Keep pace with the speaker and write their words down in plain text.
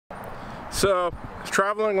So,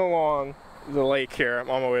 traveling along the lake here, I'm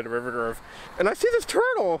on my way to River Grove, and I see this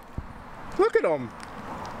turtle. Look at him.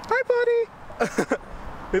 Hi, buddy.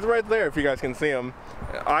 He's right there if you guys can see him.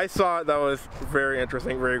 I thought that was very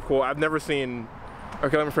interesting, very cool. I've never seen,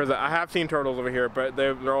 okay, let me phrase that. I have seen turtles over here, but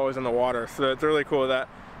they're always in the water, so it's really cool that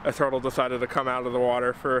a turtle decided to come out of the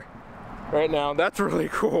water for right now. That's really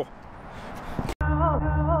cool.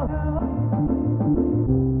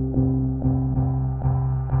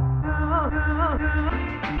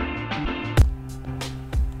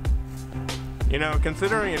 You know,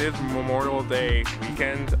 considering it is Memorial Day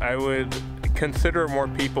weekend, I would consider more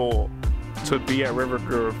people to be at River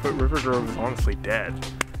Grove, but River Grove is honestly dead.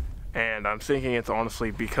 And I'm thinking it's honestly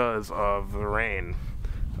because of the rain.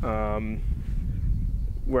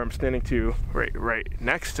 Where I'm standing to, right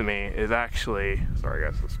next to me is actually, sorry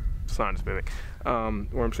guys, this sign is moving.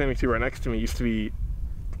 Where I'm standing to right next to me used to be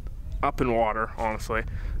up in water, honestly.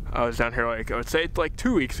 I was down here like, I would say like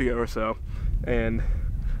 2 weeks ago or so, and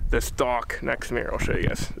this dock next to me, I'll show you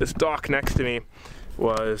guys. This dock next to me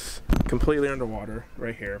was completely underwater,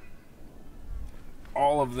 right here.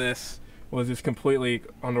 All of this was just completely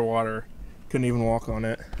underwater. Couldn't even walk on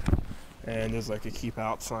it. And there's like a keep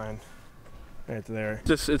out sign right there.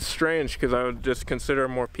 It's strange because I would just consider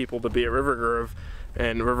more people to be at River Grove,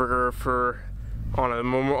 and River Grove on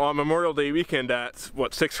Memorial Day weekend at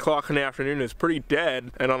what, 6 o'clock in the afternoon is pretty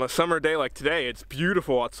dead. And on a summer day like today, it's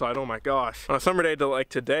beautiful outside. Oh my gosh. On a summer day like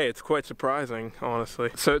today, it's quite surprising, honestly.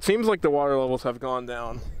 So it seems like the water levels have gone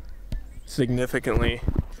down significantly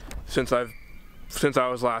since I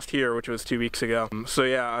was last here, which was 2 weeks ago. So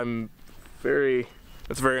yeah, it's very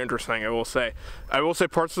interesting, I will say. I will say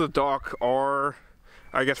parts of the dock are,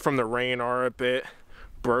 I guess from the rain, are a bit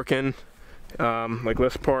broken. Like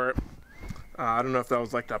this part. I don't know if that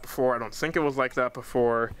was like that before. I don't think it was like that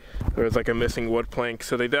before. There was like a missing wood plank,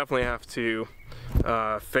 so they definitely have to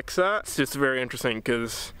fix that. It's just very interesting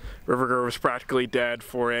because River Grove is practically dead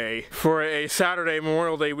for a Saturday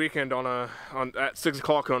Memorial Day weekend at 6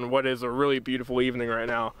 o'clock on what is a really beautiful evening right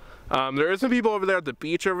now. There is some people over there at the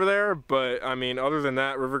beach over there, but I mean, other than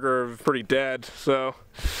that, River Grove is pretty dead. So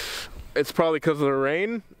it's probably because of the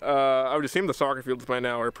rain. I would assume the soccer fields by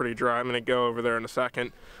now are pretty dry. I'm gonna go over there in a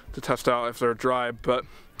second to test out if they're dry, but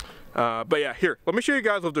yeah, here, let me show you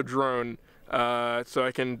guys with the drone so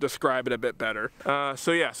I can describe it a bit better.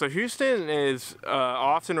 So yeah, so Houston is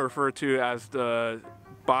often referred to as the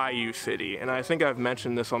Bayou City, and I think I've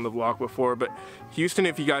mentioned this on the vlog before, but Houston,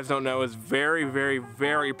 if you guys don't know, is very, very,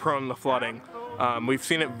 very prone to flooding. We've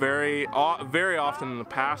seen it very often in the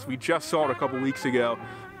past. We just saw it a couple weeks ago,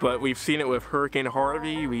 but we've seen it with Hurricane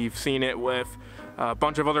Harvey. We've seen it with a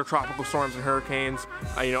bunch of other tropical storms and hurricanes.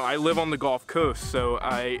 You know, I live on the Gulf Coast, so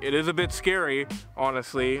it is a bit scary,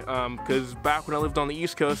 honestly, because back when I lived on the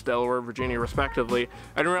East Coast, Delaware, Virginia, respectively,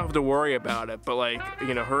 I didn't really have to worry about it. But like,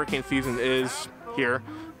 you know, hurricane season is here,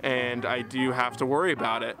 and I do have to worry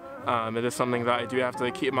about it. It is something that I do have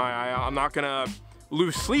to keep my eye on. I'm not gonna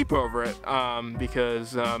lose sleep over it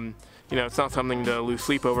because you know, it's not something to lose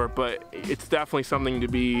sleep over, but it's definitely something to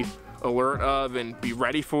be alert of and be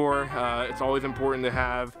ready for. It's always important to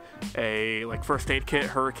have a first aid kit,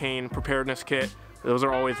 hurricane preparedness kit. Those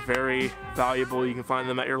are always very valuable. You can find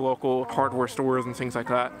them at your local hardware stores and things like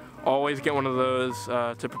that. Always get one of those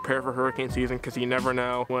to prepare for hurricane season, because you never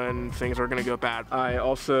know when things are gonna go bad. I'm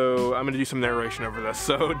gonna do some narration over this,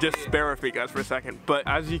 so just bear with me guys for a second. But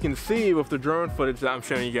as you can see with the drone footage that I'm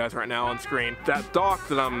showing you guys right now on screen, that dock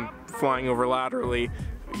that I'm flying over laterally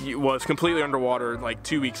was completely underwater like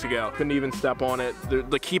 2 weeks ago. Couldn't even step on it.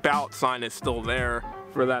 The keep out sign is still there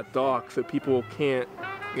for that dock, so people can't,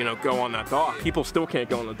 you know, go on that dock. People still can't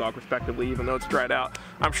go on the dock, respectively, even though it's dried out.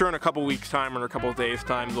 I'm sure in a couple weeks time or a couple of days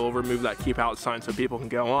time they'll remove that keep out sign so people can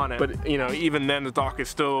go on it. But you know, even then the dock is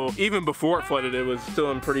still, even before it flooded, it was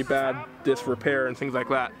still in pretty bad disrepair and things like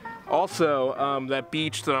that. Also, that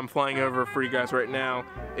beach that I'm flying over for you guys right now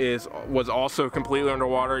was also completely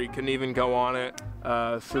underwater. You couldn't even go on it.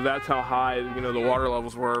 So that's how high, you know, the water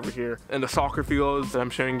levels were over here. And the soccer fields that I'm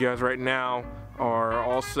showing you guys right now were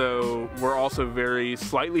also very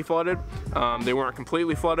slightly flooded. They weren't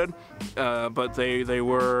completely flooded, but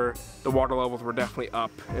the water levels were definitely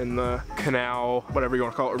up in the canal, whatever you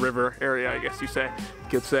want to call it, river area, I guess you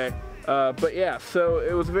could say. But yeah, so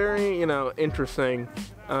it was very, you know, interesting,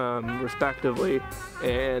 respectively,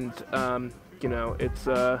 and you know, it's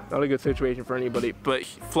not a good situation for anybody. But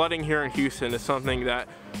flooding here in Houston is something that,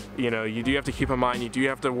 you know, you do have to keep in mind. You do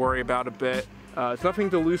have to worry about a bit. It's nothing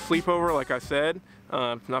to lose sleep over, like I said.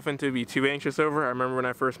 Nothing to be too anxious over. I remember when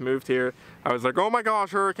I first moved here, I was like, oh my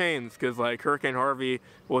gosh, hurricanes, because like Hurricane Harvey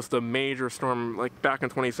was the major storm like back in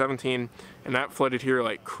 2017, and that flooded here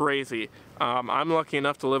like crazy. I'm lucky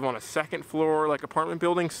enough to live on a second floor like apartment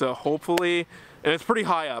building, so hopefully, and it's pretty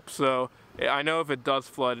high up, so I know if it does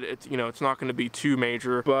flood, it's, you know, it's not going to be too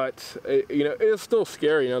major, but you know, it is still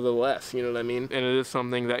scary nonetheless, you know what I mean? And it is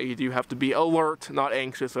something that you do have to be alert, not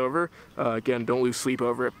anxious over. Again, don't lose sleep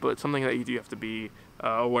over it, but something that you do have to be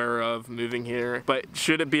aware of moving here. But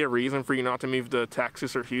should it be a reason for you not to move to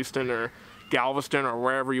Texas or Houston or Galveston or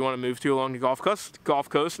wherever you want to move to along the Gulf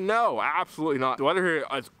Coast? No, absolutely not. The weather here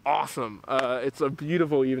is awesome. It's a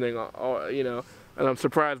beautiful evening, you know, and I'm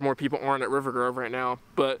surprised more people aren't at River Grove right now,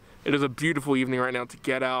 but it is a beautiful evening right now to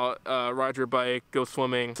get out, ride your bike, go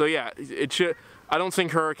swimming. So yeah, it should. I don't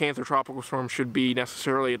think hurricanes or tropical storms should be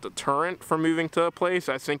necessarily a deterrent for moving to a place.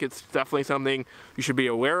 I think it's definitely something you should be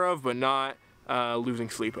aware of, but not losing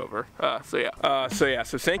sleep over. So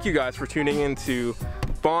thank you guys for tuning in to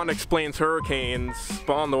Bond Explains Hurricanes,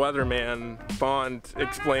 Bond the Weatherman. Bond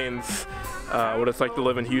explains what it's like to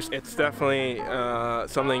live in Houston. It's definitely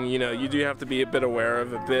something, you know, you do have to be a bit aware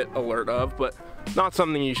of, a bit alert of, but not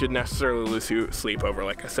something you should necessarily lose sleep over,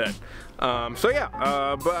 like I said. But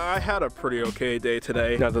I had a pretty okay day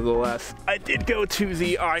today. Nevertheless, I did go to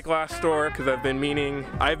the eyeglass store because I've been meaning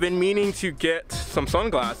to get some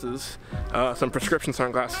sunglasses, some prescription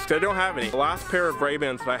sunglasses. I don't have any. The last pair of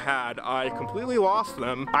Ray-Bans that I had, I completely lost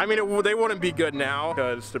them. I mean, they wouldn't be good now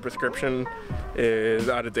because the prescription is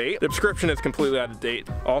out of date. The prescription is completely out of date.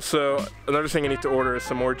 Also, another thing I need to order is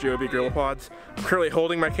some more GOB GorillaPods. I'm currently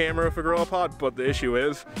holding my camera with a GorillaPod, but the issue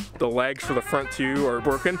is the legs for the front two are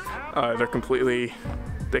broken. They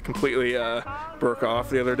completely broke off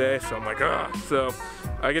the other day, so I'm like, ah. So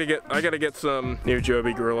I gotta get some new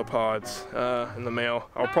GOB GorillaPods in the mail.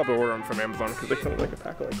 I'll probably order them from Amazon because they come in like a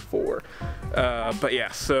pack of like 4. But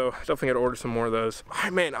yeah, so definitely gotta order some more of those.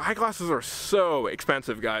 Man, eyeglasses are so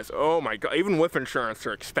expensive, guys. Oh my god, even with insurance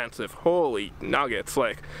they're expensive. Holy nuggets!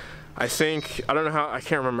 Like, I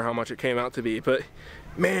can't remember how much it came out to be, but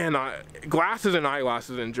man, glasses and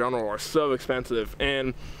eyeglasses in general are so expensive.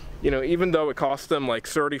 And you know, even though it costs them like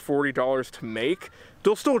 $30, $40 to make,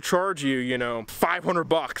 they'll still charge you, you know,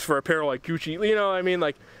 $500 for a pair like Gucci, you know what I mean?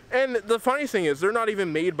 Like, and the funny thing is, they're not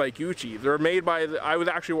even made by Gucci. They're made by, I was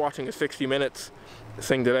actually watching a 60 Minutes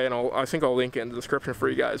thing today, and I think I'll link it in the description for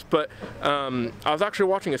you guys, but I was actually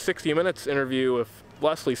watching a 60 Minutes interview with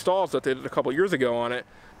Leslie Stalls that they did a couple years ago on it,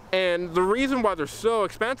 and the reason why they're so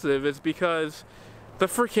expensive is because the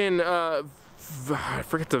freaking, I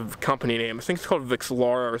forget the company name, I think it's called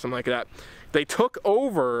Vixlara or something like that. They took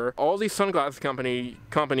over all these sunglasses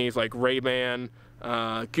companies like Ray-Ban,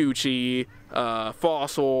 Gucci,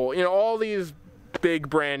 Fossil, you know, all these big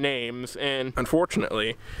brand names, and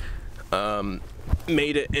unfortunately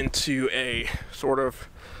made it into a sort of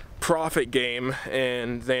profit game,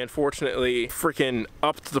 and they unfortunately freaking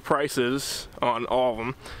upped the prices on all of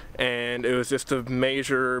them, and it was just a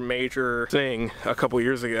major thing a couple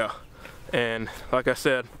years ago. And like I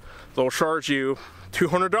said, they'll charge you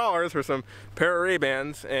 $200 for some pair of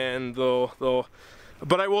Ray-Bans, and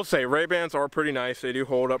but I will say Ray-Bans are pretty nice. They do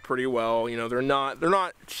hold up pretty well. You know, they're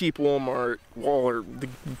not cheap Walmart or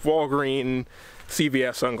Walgreen,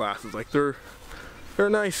 CVS sunglasses. Like, they're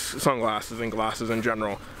nice sunglasses and glasses in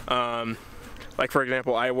general. Like, for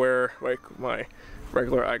example, I wear, like, my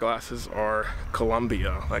regular eyeglasses are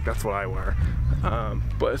Columbia. Like, that's what I wear.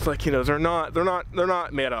 But it's like, you know, they're not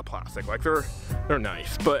made out of plastic. Like, they're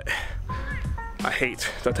nice, but I hate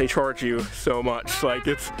that they charge you so much. Like,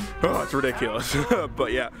 it's ridiculous.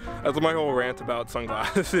 But yeah, that's my whole rant about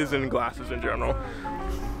sunglasses and glasses in general.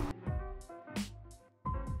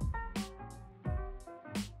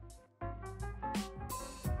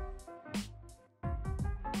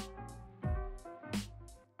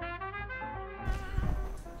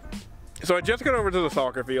 So I just got over to the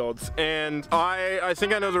soccer fields, and I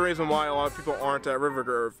think I know the reason why a lot of people aren't at River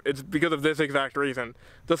Grove. It's because of this exact reason.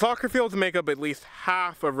 The soccer fields make up at least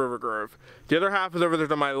half of River Grove. The other half is over there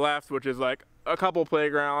to my left, which is like a couple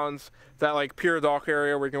playgrounds, that like pier dock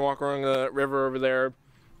area where you can walk along the river over there,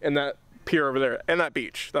 and that pier over there, and that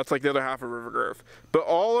beach. That's like the other half of River Grove. But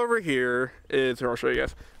all over here is, here, I'll show you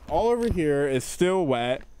guys. All over here is still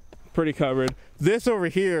wet, pretty covered. This over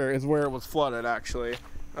here is where it was flooded, actually.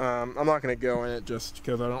 I'm not going to go in it just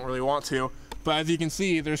because I don't really want to, but as you can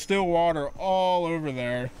see, there's still water all over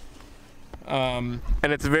there, and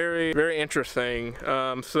it's very interesting.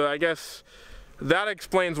 So I guess that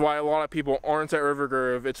explains why a lot of people aren't at River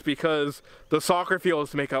Grove. It's because the soccer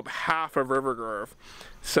fields make up half of River Grove.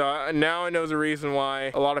 So now I know the reason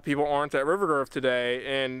why a lot of people aren't at River Grove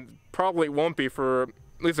today, and probably won't be for at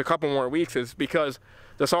least a couple more weeks, is because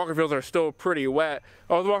the soccer fields are still pretty wet.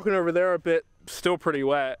 I was walking over there a bit, still pretty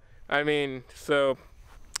wet. I mean, so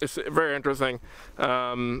it's very interesting.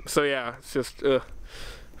 So yeah, it's just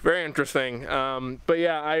very interesting. But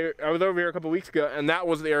yeah, I was over here a couple weeks ago, and that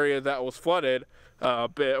was the area that was flooded a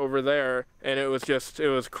bit over there, and it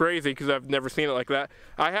was crazy because I've never seen it like that.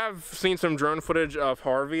 I have seen some drone footage of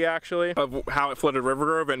Harvey, actually, of how it flooded River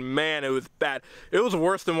Grove, and man, it was bad. It was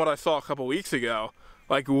worse than what I saw a couple weeks ago,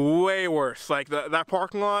 like way worse. Like that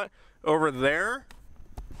parking lot over there,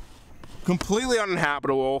 completely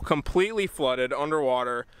uninhabitable, completely flooded,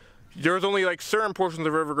 underwater. There was only like certain portions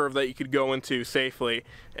of River Grove that you could go into safely,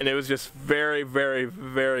 and it was just very, very,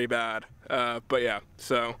 very bad. But yeah,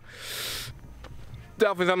 so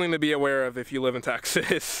definitely something to be aware of if you live in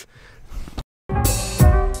Texas.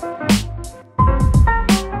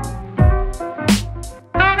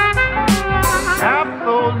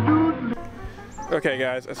 Okay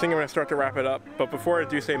guys, I think I'm going to start to wrap it up, but before I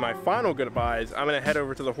do say my final goodbyes, I'm going to head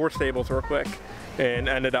over to the horse stables real quick and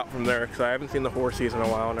end it out from there, because I haven't seen the horses in a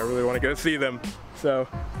while and I really want to go see them. So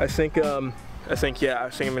I think I'm going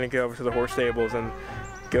to go over to the horse stables and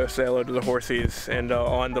go say hello to the horses, and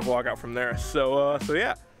I'll end the vlog out from there. So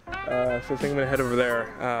yeah, so I think I'm going to head over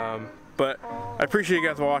there. But I appreciate you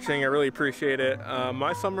guys watching. I really appreciate it.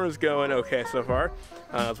 My summer is going okay so far,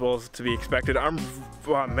 as well as to be expected.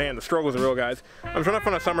 Oh man, the struggles are real, guys. I'm trying to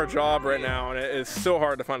find a summer job right now, and it is so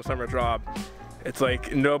hard to find a summer job. It's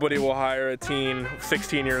like nobody will hire a teen,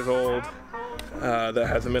 16 years old, that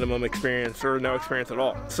has a minimum experience or no experience at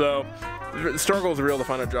all. So the struggle is real to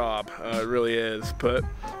find a job. It really is. But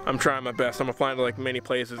I'm trying my best. I'm applying to like many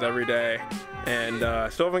places every day, and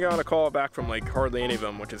still haven't gotten a call back from like hardly any of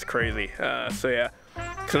them, which is crazy. So yeah,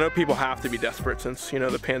 because I know people have to be desperate since, you know,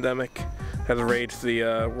 the pandemic has raised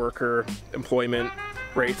the worker employment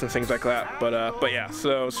rates and things like that. But yeah,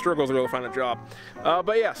 so struggles real to find a job.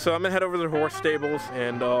 But yeah, so I'm gonna head over to the horse stables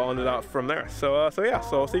and I'll end it out from there. So yeah,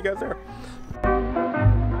 so I'll see you guys there.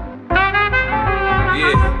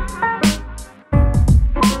 Yeah.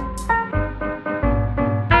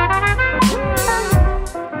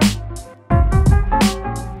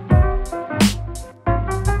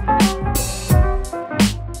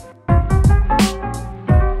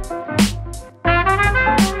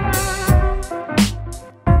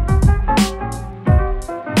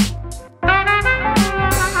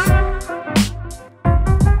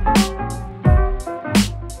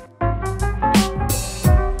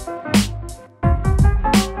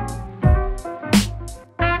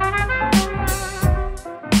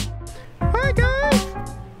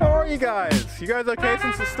 You guys okay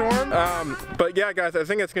since the storm? But yeah guys, I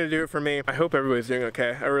think that's gonna do it for me. I hope everybody's doing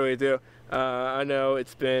okay. I really do. I know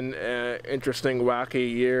it's been an interesting,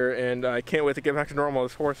 wacky year, and I can't wait to get back to normal.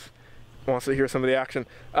 This horse wants to hear some of the action.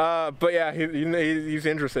 But yeah, he's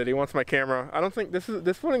interested. He wants my camera. I don't think this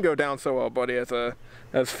wouldn't go down so well, buddy,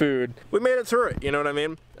 as food. We made it through it, you know what I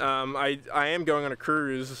mean? I am going on a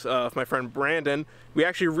cruise with my friend Brandon. We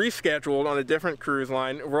actually rescheduled on a different cruise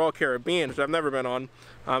line, Royal Caribbean, which I've never been on.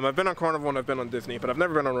 I've been on Carnival and I've been on Disney, but I've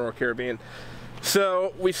never been on Royal Caribbean.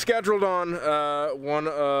 So we scheduled on one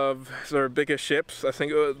of their biggest ships, I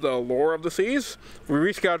think it was the Allure of the Seas. We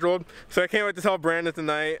rescheduled, so I can't wait to tell Brandon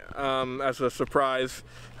tonight as a surprise,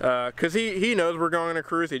 because he knows we're going on a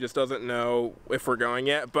cruise, he just doesn't know if we're going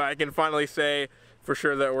yet, but I can finally say for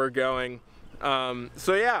sure that we're going.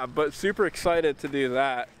 So yeah, but super excited to do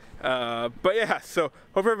that. But yeah, so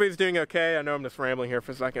hope everybody's doing okay. I know I'm just rambling here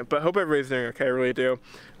for a second, but hope everybody's doing okay, I really do.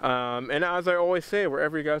 And as I always say,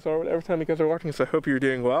 wherever you guys are, whatever time you guys are watching, so I hope you're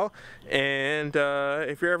doing well. And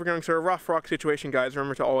if you're ever going through a rough rock situation, guys,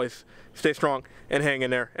 remember to always stay strong and hang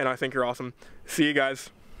in there. And I think you're awesome. See you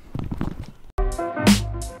guys.